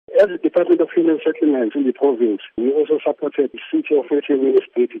As the Department of Human Settlements in the province, we also supported the city of Ethekwini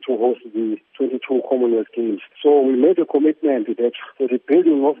State to host the 22 Commonwealth Games. So we made a commitment that for the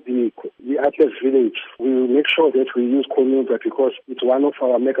building of the Atlas Village, we will make sure that we use Cornubia because it's one of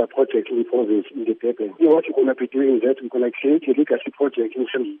our mega projects in the province in the Durban. What we're going to be doing is that we're going to create a legacy project in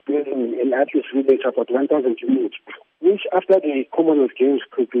terms of building an Atlas Village about 1,000 units, which after the Commonwealth Games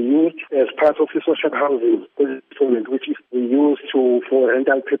could be used as part of the social housing development, which is we use for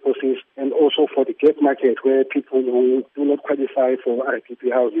rental purposes and also for the gap market where people who do not qualify for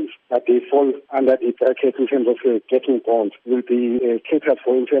RPP houses, but they fall under the bracket in terms of getting bonds, will be catered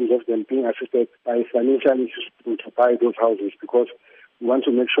for in terms of them being assisted by financial institutions to buy those houses because we want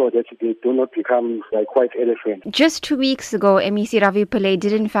to make sure that they do not become like white elephants. Just 2 weeks ago, MEC Ravi Pillay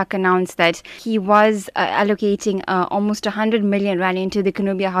did in fact announce that he was allocating almost 100 million rand into the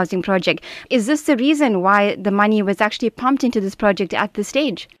Cornubia Housing project. Is this the reason why the money was actually pumped into this project at this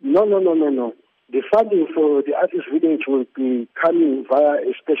stage? No. The funding for the Atlas Village will be coming via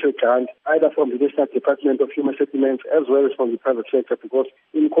a special grant, either from the National Department of Human Settlements as well as from the private sector, because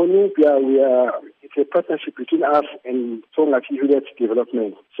in Cornubia it's a partnership between us and Songathi Village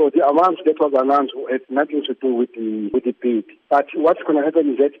Development. So the amounts that was announced had nothing to do with the bid. But what's going to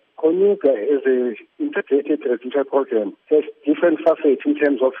happen is that Cornubia is an integrated residential program. There's different facets in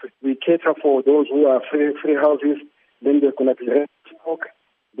terms of we cater for those who are free houses, then there's going to be rent stock.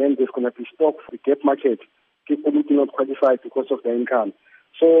 Then there's going to be stock for the gap market, people who do not qualify because of their income.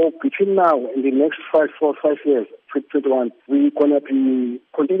 So between now and the next 5 years, 2021, we're going to be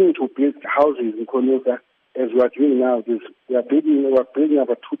continuing to build houses in Cornubia as we are doing now. We are building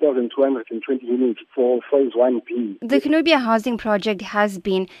about 2,220 units for phase 1B. The Cornubia Housing project has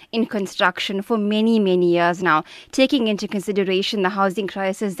been in construction for many, many years now, taking into consideration the housing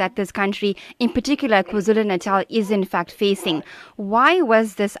crisis that this country, in particular KwaZulu-Natal, is in fact facing. Why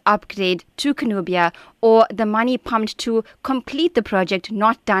was this upgrade to Cornubia or the money pumped to complete the project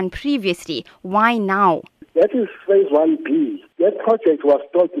not done previously? Why now? That is phase 1B. That project was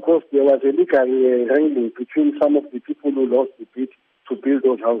stalled because there was a legal wrangling between some of the people who lost the bid to build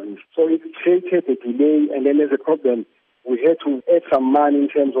those houses. So it created a delay, and then as a problem, we had to add some money in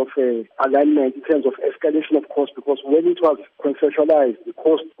terms of alignment, in terms of escalation of cost, because when it was conceptualized, the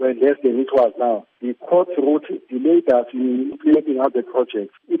costs were less than it was now. The court route delayed us in implementing out the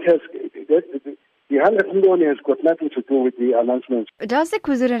project. The 100 million has got nothing to do with the announcement. Does the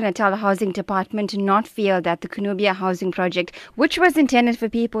KwaZulu-Natal Housing Department not feel that the Cornubia Housing project, which was intended for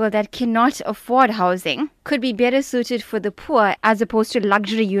people that cannot afford housing, could be better suited for the poor as opposed to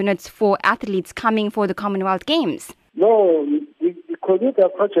luxury units for athletes coming for the Commonwealth Games? No, the Cornubia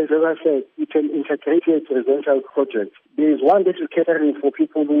project, as I said, it's an integrated residential project. There is one that is catering for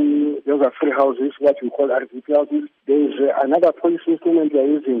people those are free houses, what we call RPP houses. There is another policy instrument we are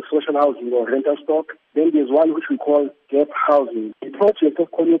using, social housing or rental stock. Then there's one which we call gap housing. The project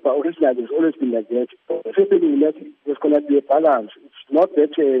of Cornubia originally has always been like that. Certainly, there's going to be a balance. It's not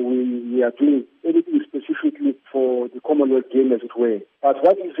that we are doing anything specifically for the Commonwealth Games, as it were. But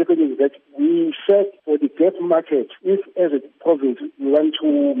what is happening is that we said for the gap market, if as a province we want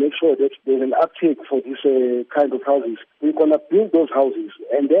to make sure that there's an uptake for this kind of houses, we're going to build those houses.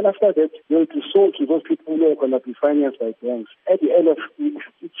 And then after that, they'll be sold to those people who are going to be financed by banks. At the end of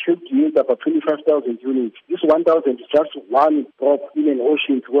it should yield about 25,000 units. This 1,000 is just one drop in an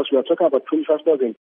ocean because we are talking about 25,000